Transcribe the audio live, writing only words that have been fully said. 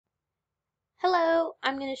video,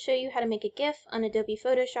 I'm going to show you how to make a GIF on Adobe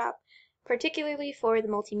Photoshop, particularly for the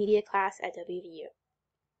Multimedia class at WVU.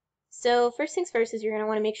 So first things first is you're going to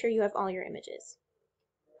want to make sure you have all your images.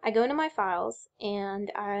 I go into my files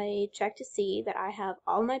and I check to see that I have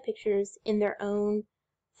all my pictures in their own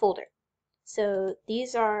folder. So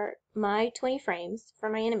these are my 20 frames for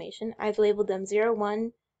my animation. I've labeled them 0,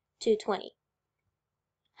 1 to 20.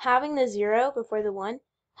 Having the 0 before the 1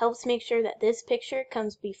 helps make sure that this picture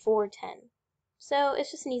comes before 10. So it's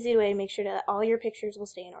just an easy way to make sure that all your pictures will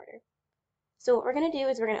stay in order. So what we're going to do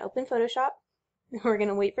is we're going to open Photoshop. We're going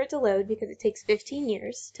to wait for it to load because it takes 15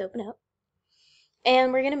 years to open up.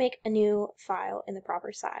 And we're going to make a new file in the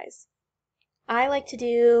proper size. I like to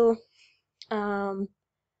do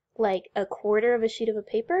like a quarter of a sheet of a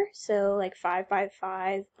paper, so like 5 by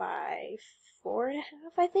 5 by 4.5,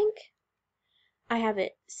 I think. I have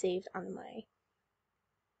it saved on my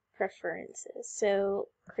preferences. So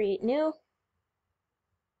create new,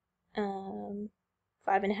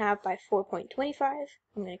 5.5 by 4.25.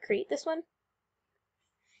 I'm going to create this one.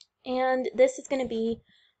 And this is going to be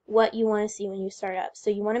what you want to see when you start up. So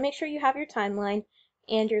you want to make sure you have your timeline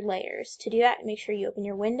and your layers. To do that, make sure you open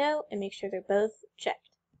your window and make sure they're both checked.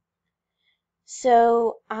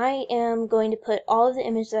 So I am going to put all of the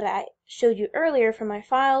images that I showed you earlier from my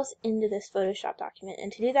files into this Photoshop document.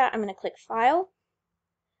 And to do that, I'm going to click File.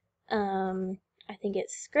 I think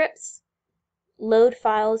it's Scripts, Load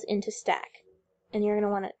Files into Stack. And you're going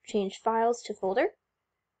to want to change Files to Folder.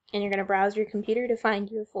 And you're going to browse your computer to find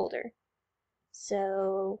your folder.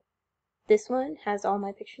 So this one has all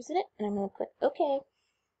my pictures in it, and I'm going to click OK.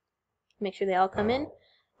 Make sure they all come in.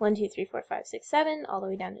 1, 2, 3, 4, 5, 6, 7, all the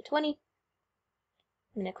way down to 20.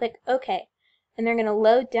 I'm going to click OK, and they're going to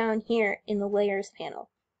load down here in the Layers panel.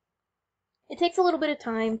 It takes a little bit of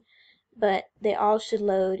time, but they all should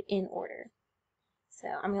load in order. So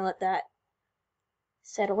I'm going to let that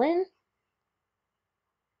settle in.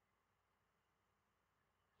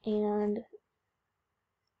 And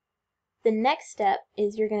the next step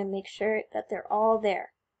is you're going to make sure that they're all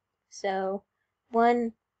there. So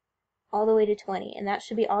 1 all the way to 20, and that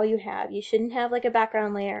should be all you have. You shouldn't have like a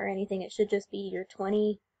background layer or anything. It should just be your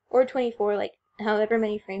 20 or 24, like however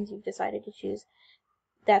many frames you've decided to choose.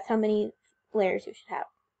 That's how many layers you should have.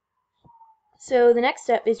 So the next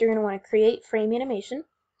step is you're going to want to create frame animation,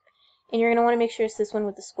 and you're going to want to make sure it's this one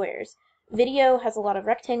with the squares. Video has a lot of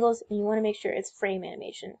rectangles, and you want to make sure it's frame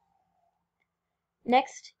animation.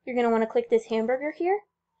 Next, you're going to want to click this hamburger here,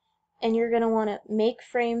 and you're going to want to make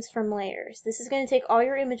frames from layers. This is going to take all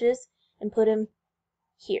your images and put them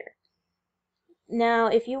here. Now,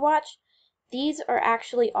 if you watch, these are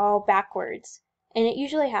actually all backwards, and it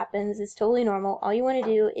usually happens. It's totally normal. All you want to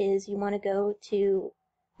do is you want to go to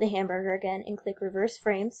the hamburger again and click reverse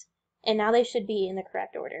frames, and now they should be in the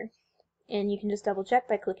correct order. And you can just double check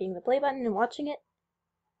by clicking the play button and watching it.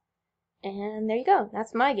 And there you go.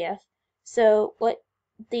 That's my GIF. So what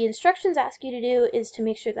the instructions ask you to do is to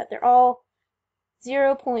make sure that they're all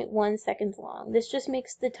 0.1 seconds long. This just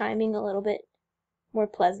makes the timing a little bit more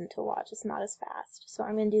pleasant to watch. It's not as fast. So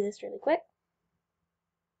I'm going to do this really quick.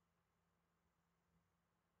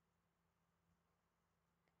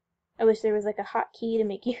 I wish there was like a hotkey to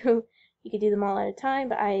make you could do them all at a time,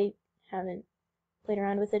 but I haven't played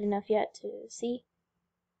around with it enough yet to see.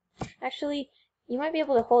 Actually, you might be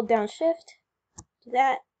able to hold down Shift. Do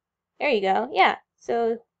that. There you go. Yeah.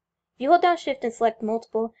 So if you hold down Shift and select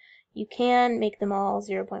multiple, you can make them all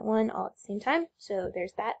 0.1 all at the same time. So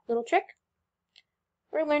there's that little trick.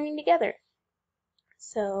 We're learning together.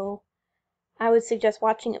 So I would suggest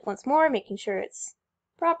watching it once more, making sure it's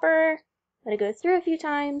proper. Let it go through a few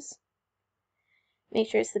times. Make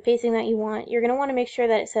sure it's the pacing that you want. You're going to want to make sure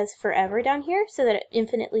that it says forever down here so that it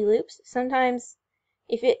infinitely loops. Sometimes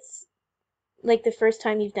if it's like the first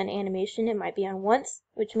time you've done animation, it might be on once,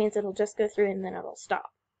 which means it'll just go through and then it'll stop.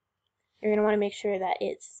 You're going to want to make sure that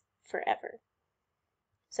it's forever,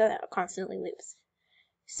 so that it constantly loops.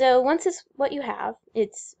 So once it's what you have,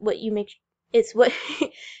 it's what you make, it's what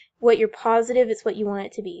what you're positive, it's what you want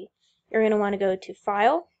it to be. You're going to want to go to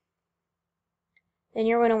File, then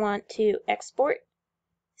you're going to want to Export,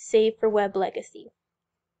 Save for Web Legacy.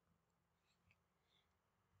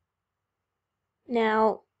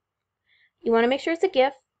 Now, you want to make sure it's a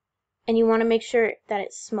GIF, and you want to make sure that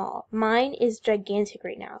it's small. Mine is gigantic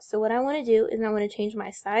right now, so what I want to do is I want to change my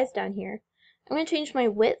size down here. I'm going to change my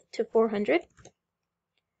width to 400,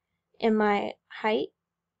 and my height,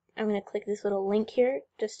 I'm going to click this little link here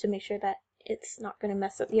just to make sure that it's not going to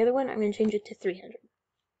mess up the other one. I'm going to change it to 300.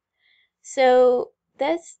 So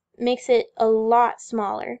this makes it a lot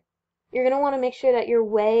smaller. You're going to want to make sure that you're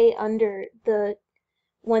way under the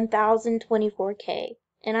 1024K,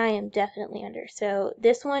 and I am definitely under. So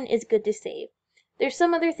this one is good to save. There's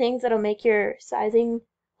some other things that'll make your sizing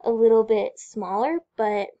a little bit smaller,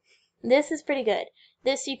 but this is pretty good.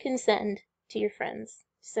 This you can send to your friends.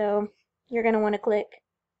 So you're going to want to click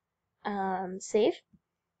save,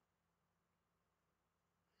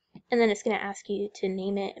 and then it's going to ask you to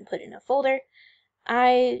name it and put it in a folder.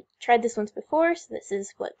 I tried this once before, so this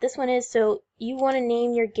is what this one is. So you want to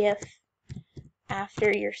name your GIF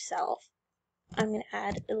after yourself. I'm going to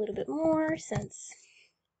add a little bit more since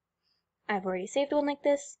I've already saved one like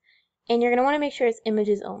this. And you're going to want to make sure it's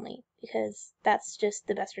images only, because that's just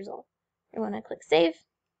the best result. You want to click save.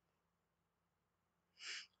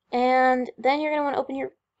 And then you're going to want to open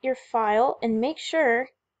your file and make sure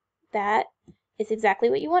that it's exactly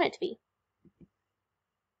what you want it to be.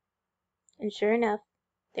 And sure enough,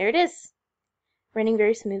 there it is, running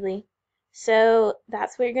very smoothly. So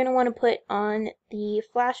that's what you're going to want to put on the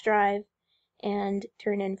flash drive and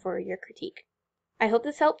turn in for your critique. I hope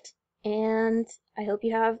this helped, and I hope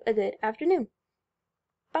you have a good afternoon.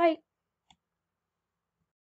 Bye!